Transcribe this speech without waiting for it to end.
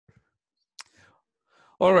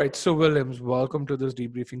All right, so Williams, welcome to this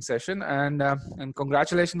debriefing session, and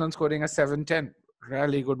congratulations on scoring a 710.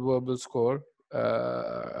 Really good verbal score,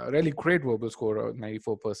 really great verbal score,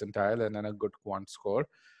 94 percentile, and then a good quant score.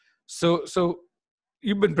 So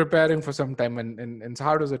you've been preparing for some time, and so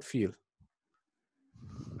how does it feel?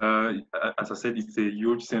 Uh, as I said, it's a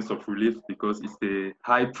huge sense of relief because it's a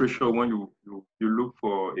high pressure when you look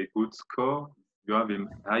for a good score. You have a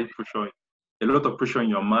high pressure, a lot of pressure in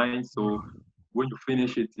your mind. So when you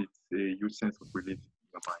finish it, it's a huge sense of relief in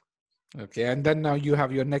your mind. Okay, and then now you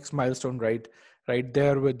have your next milestone right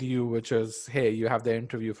there with you, which is, hey, you have the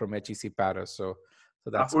interview from HEC Paris. So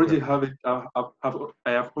I've that's already good. have it. I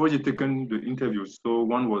have already taken the interviews. So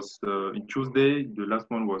one was in Tuesday. The last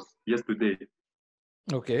one was yesterday.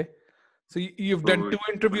 Okay, so you've done So two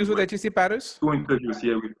it's interviews going with well. HEC Paris? Two interviews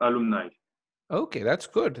here with alumni. Okay, that's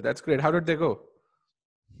good. That's great. How did they go?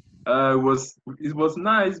 It was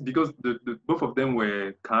nice because the both of them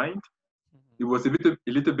were kind. It was a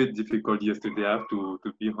little bit difficult yesterday. I have to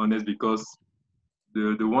be honest because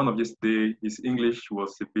the one of yesterday, his English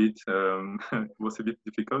was a bit was a bit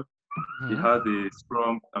difficult. He Mm-hmm. had a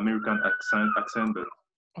strong American accent, but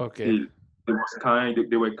Okay, still, they was kind.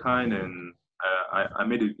 They were kind, and I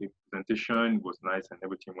made a presentation. It was nice, and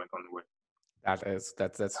everything went on well.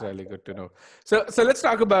 that's really good to know. So let's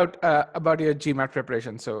talk about your GMAT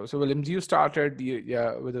preparation. So Williams, you started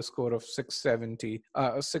with a score of 670,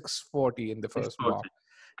 640 in the Six first mock,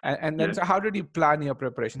 thirty. and then Yes. so how did you plan your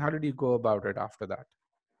preparation? How did you go about it after that?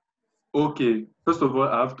 Okay. First of all,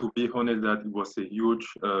 I have to be honest that it was a huge.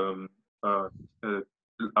 Uh, uh,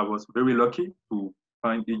 I was very lucky to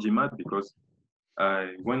find e-GMAT because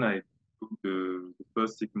when I took the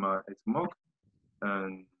first Sigma X mock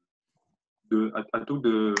and I took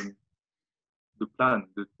the plan,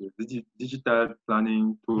 the digital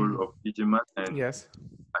planning tool Mhm. of e-GMAT, and Yes.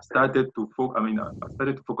 I started to focus. I mean, I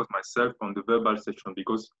started to focus myself on the verbal section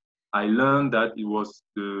because I learned that it was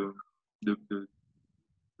the, the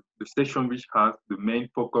the section which has the main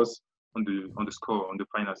focus on the score, on the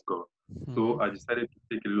final score. So Mhm. I decided to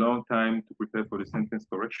take a long time to prepare for the sentence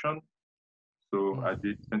correction. So I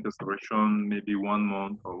did Mhm. sentence correction maybe 1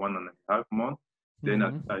 month or 1.5 months. Then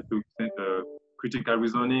Mhm. I took critical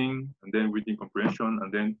reasoning and then reading comprehension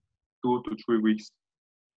and then 2 to 3 weeks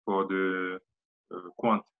for the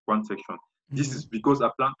quant section. This is Mhm. because I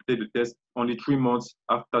plan to take the test only 3 months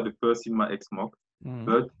after the first Sigma X mock, Mhm.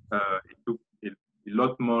 but it took a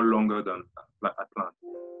lot more longer than I planned.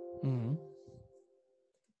 Mhm.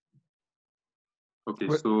 Okay,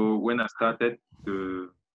 What? so when I started the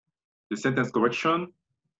sentence correction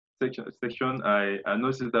section, I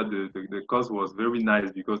noticed that the course was very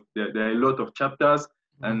nice because there are a lot of chapters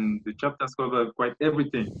and the chapters cover quite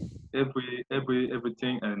everything,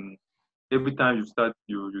 everything, and every time you start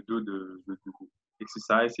you do the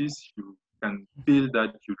exercises, you can feel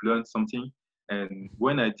that you learn something. And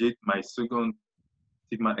when I did my second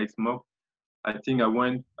Sigma X mock, I think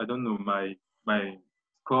I don't know, my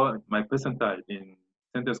score, my percentile in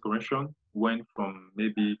sentence correction went from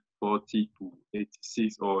maybe 40 to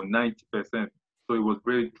 86 or 90%. So it was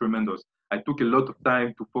very tremendous. I took a lot of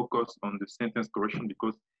time to focus on the sentence correction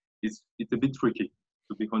because it's a bit tricky,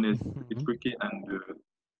 to be honest. It's a bit Mhm. tricky, and the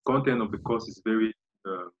content of the course is very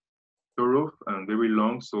uh, thorough and very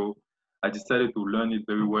long. So I decided to learn it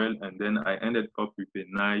very well, and then I ended up with a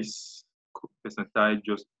nice percentile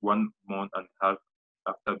just 1 month and a half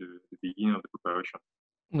after the beginning of the preparation.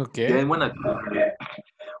 Okay. Then when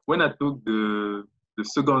I took the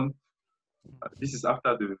second, this is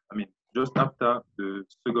after I mean, just after the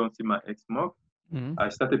second Sigma X mock, Mhm. I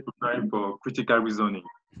started preparing for critical reasoning.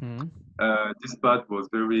 Mhm. This part was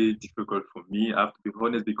very difficult for me, I have to be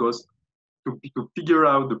honest, because to figure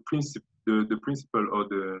out the principle or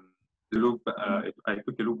the look, if I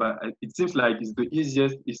took a look back, it seems like it's the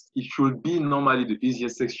easiest. It should be normally the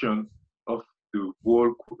easiest section of the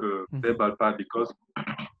whole verbal part because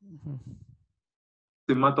it's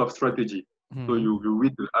a matter of strategy. So Mhm. you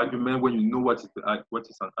read the argument when you know what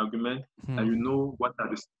is an argument and Mhm. you know what are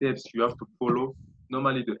the steps you have to follow.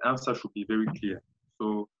 Normally the answer should be very clear.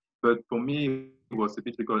 So, but for me it was a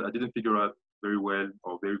bit difficult. I didn't figure out very well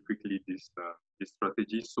or very quickly this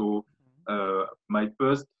strategy. So my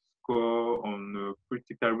first score on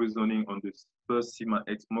critical reasoning on this first Sigma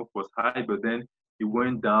X mock was high, but then it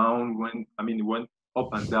went down. It went up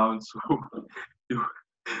and down. So it,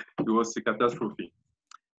 it was a catastrophe.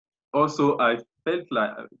 Also, I felt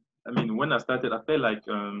like, when I started, I felt like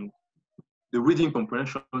the reading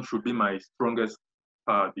comprehension should be my strongest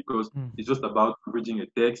part because it's just about reading a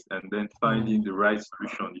text and then finding the right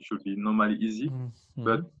solution. It should be normally easy.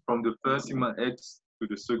 But Mhm. from the first Sigma X to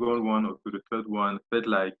the second one or to the third one, felt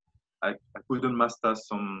like I couldn't master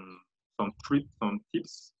some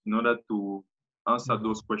tips in order to answer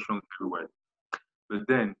those questions very well. But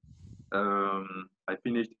then I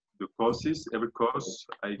finished the courses, every course.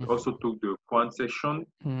 I also took the Quant section,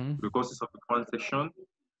 the courses of the Quant section.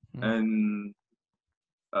 And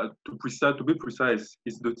to be precise,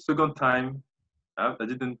 it's the second time, I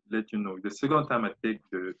didn't let you know, the second time I take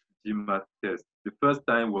the GMAT test. The first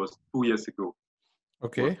time was 2 years ago.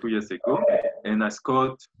 Okay. 2 years ago. And I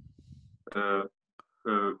scored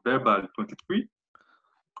Verbal 23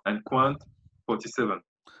 and Quant 47.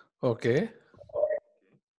 Okay.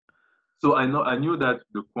 So I knew that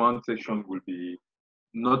the Quant section will be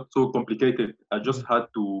not so complicated. I just had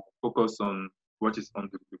to focus on what is on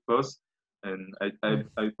the course, and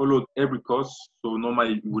I followed every course, so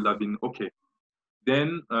normally it would have been okay.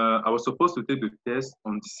 Then I was supposed to take the test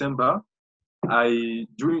on December.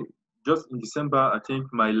 Just in December, I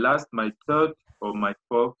think my third or my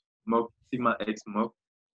fourth mock, Sigma X mock,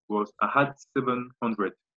 I had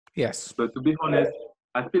 700. Yes. But to be honest,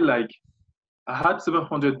 I feel like I had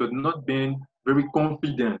 700, but not being very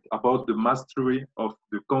confident about the mastery of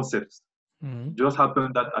the concepts. It just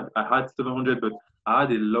happened that I had 700, but I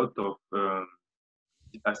had a lot of,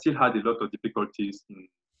 I still had a lot of difficulties in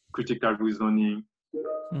critical reasoning.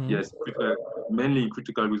 Yes, mainly in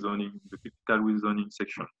critical reasoning, the critical reasoning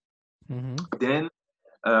section. Then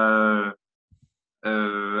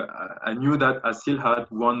I knew that I still had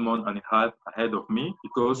 1 month and a half ahead of me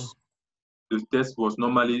because the test was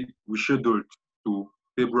normally rescheduled to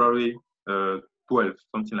February 12th,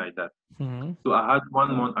 something like that. So I had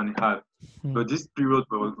 1 month and a half. But this period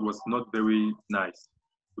was not very nice,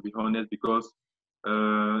 to be honest, because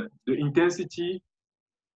the intensity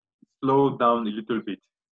slowed down a little bit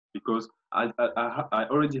because I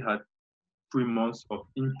already had 3 months of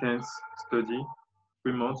intense study,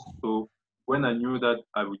 3 months. So when I knew that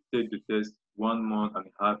I would take the test 1 month and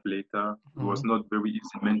a half later, it was not very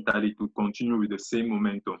easy mentally to continue with the same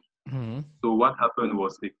momentum. So what happened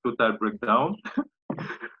was a total breakdown.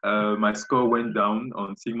 My score went down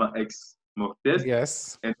on Sigma X mock test.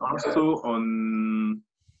 Yes. And also on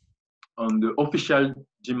the official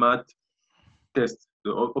GMAT test,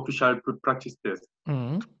 the official practice test.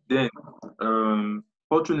 Then,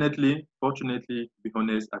 fortunately, to be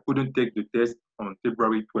honest, I couldn't take the test on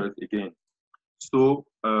February 12th again. So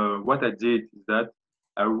what I did is that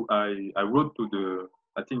I wrote to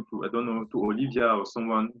I don't know, to Olivia or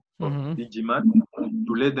someone of e-GMAT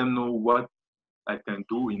to let them know what I can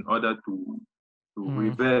do in order to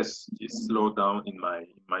reverse this slowdown in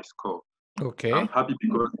my score. Okay. I'm happy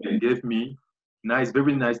because they gave me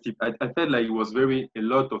very nice tips. I felt like it was a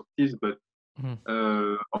lot of tips, but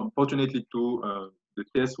unfortunately too, the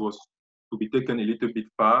test was to be taken a little bit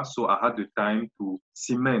far, so I had the time to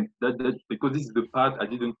cement that because this is the part I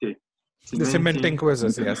didn't take. The cementing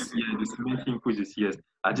quizzes, yes. Yeah, the cementing quizzes, yes.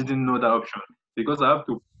 I didn't know that option because I have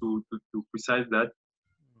to precise that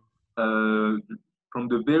from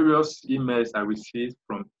the various emails I received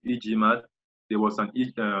from e-GMAT, there was an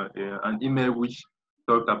email which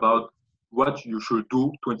talked about what you should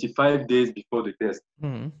do 25 days before the test.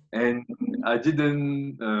 And I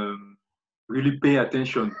didn't really pay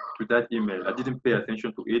attention to that email. I didn't pay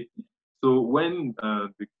attention to it. So when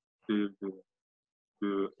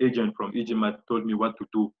the agent from e-GMAT told me what to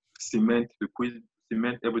do, cement the quiz,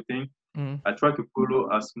 cement everything, I tried to follow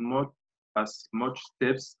as much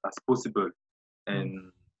steps as possible.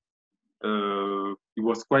 And it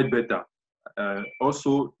was quite better.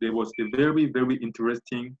 Also, there was a very, very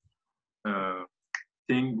interesting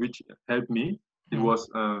thing which helped me. It was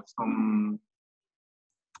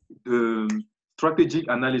the strategic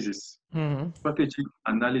analysis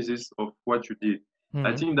of what you did.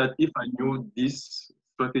 I think that if I knew this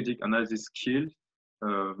strategic analysis skill,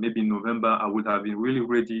 maybe in November, I would have been really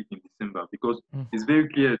ready in December because it's very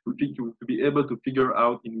clear to be able to figure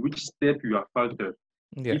out in which step you are faltered.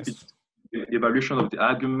 Yes. If it's the evaluation of the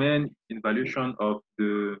argument, evaluation of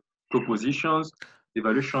the propositions,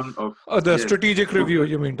 evaluation of the strategic review,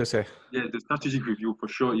 you mean to say? Yeah, the strategic review for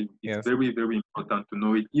sure is very, very important to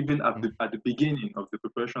know it, even at the beginning of the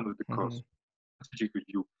preparation of the course. Strategic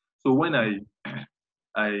review. So when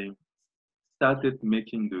I started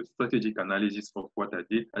making the strategic analysis of what I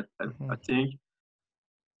did, I think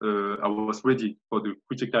I was ready for the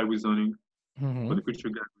critical reasoning,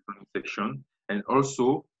 section, and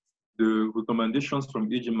also the recommendations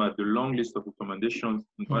from e-GMAT, the long list of recommendations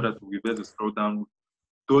in order to reverse the slowdown,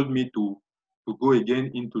 told me to go again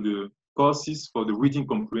into the courses for the reading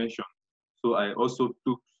comprehension. So I also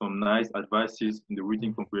took some nice advices in the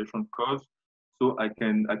reading comprehension course. So I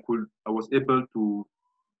was able to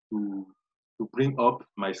bring up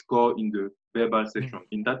my score in the verbal section.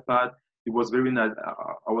 In that part, it was very nice.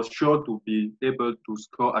 I was sure to be able to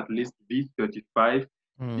score at least V35,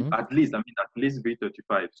 at least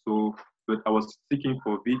V35. So, but I was seeking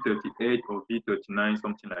for V38 or V39,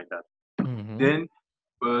 something like that. Then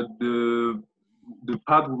the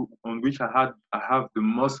part on which I have the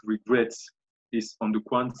most regrets is on the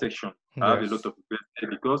quant section. I have a lot of regrets there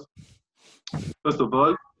because, first of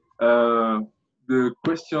all, the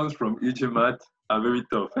questions from e-GMAT are very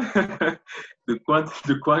tough. the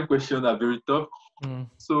quant questions are very tough.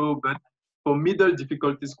 So, but for middle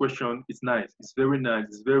difficulties question, it's nice. It's very nice.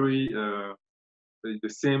 It's very the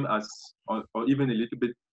same as, or even a little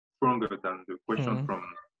bit stronger than the question from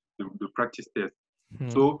the practice test.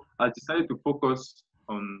 So I decided to focus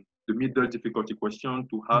on the middle difficulty question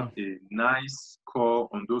to have a nice score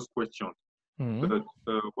on those questions. But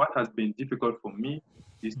what has been difficult for me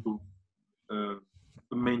is to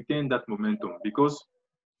maintain that momentum, because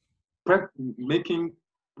making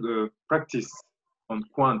the practice on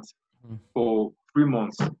quant for 3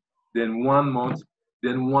 months, then 1 month,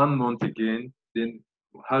 then 1 month again, then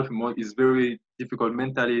half a month is very difficult.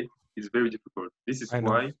 Mentally, it's very difficult. This is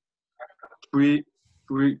why 3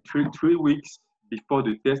 weeks before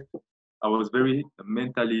the test, I was very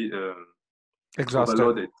mentally exhausted.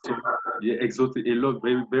 Overloaded. So yeah, exhausted a lot,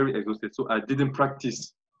 very, very exhausted. So I didn't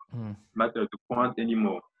practice the quant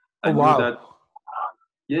anymore. I knew that.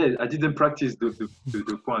 Yeah, I didn't practice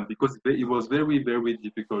the quant because it was very, very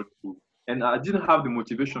difficult to, and I didn't have the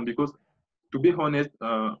motivation because, to be honest,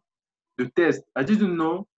 the test, I didn't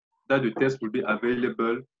know that the test would be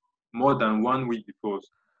available more than 1 week before.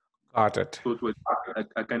 Got it. So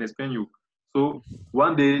I can explain you. So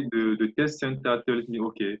one day the test center tells me,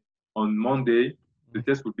 okay, on Monday the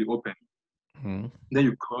test will be open. Then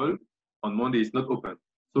you call, on Monday it's not open.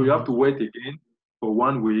 So you have to wait again for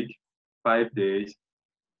 1 week, 5 days.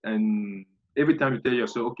 And every time you tell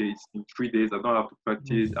yourself, okay, it's in 3 days, I don't have to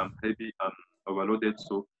practice, I'm heavy, I'm overloaded.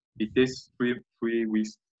 So it takes three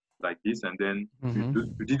weeks like this, and then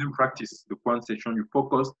you didn't practice the quant section, you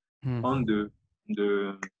focused on the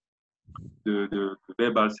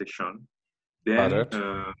verbal section. Then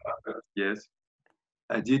yes,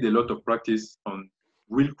 I did a lot of practice on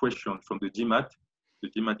real questions from the GMAT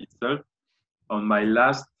itself. On my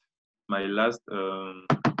last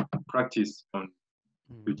practice on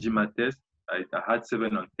the GMAT test, I had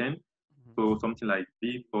 7 on 10, so something like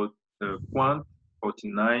B for quant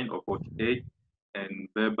 49 or 48, and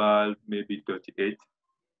verbal maybe 38.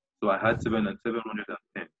 So I had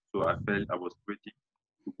 710. So I felt I was ready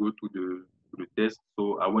to go to the test.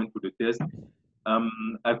 So I went to the test.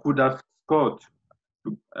 I could have scored.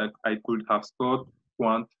 I could have scored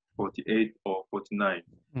quant 48 or 49,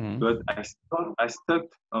 but I stuck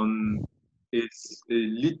on a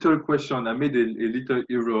little question. I made a little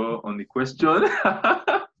error on the question,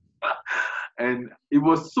 and it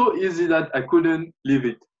was so easy that I couldn't leave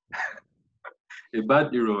it. A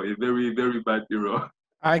bad error, a very, very bad error.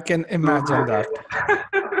 I can imagine that.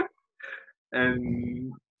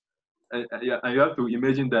 And you have to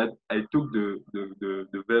imagine that I took the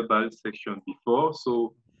verbal section before,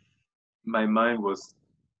 so my mind was,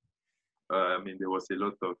 there was a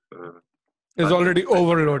lot of. It's already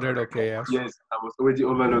overloaded. Okay. Yes. Yes, I was already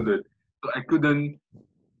overloaded, so I couldn't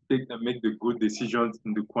make the good decisions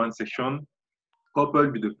in the quant section,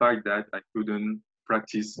 coupled with the fact that I couldn't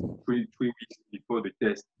practice three weeks before the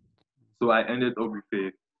test. So I ended up with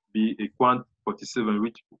a quant 47,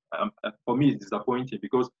 which for me is disappointing,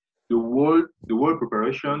 because the whole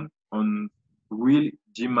preparation on real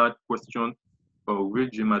GMAT question or real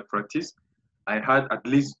GMAT practice, I had at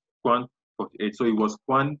least quant 48. So it was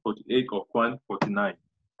quant 48 or quant 49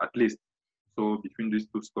 at least. So between these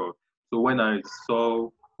two scores. So when I saw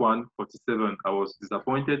quant 47, I was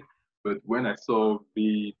disappointed. But when I saw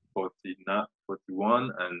V41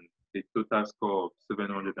 and a total score of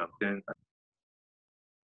 710.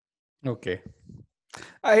 Okay.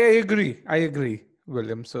 I agree,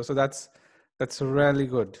 William. So that's really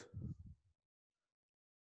good.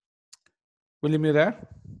 William, you there?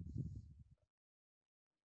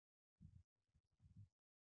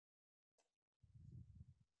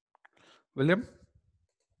 William?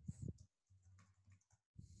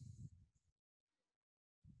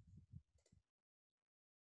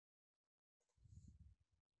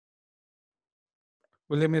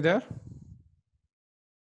 William, you there?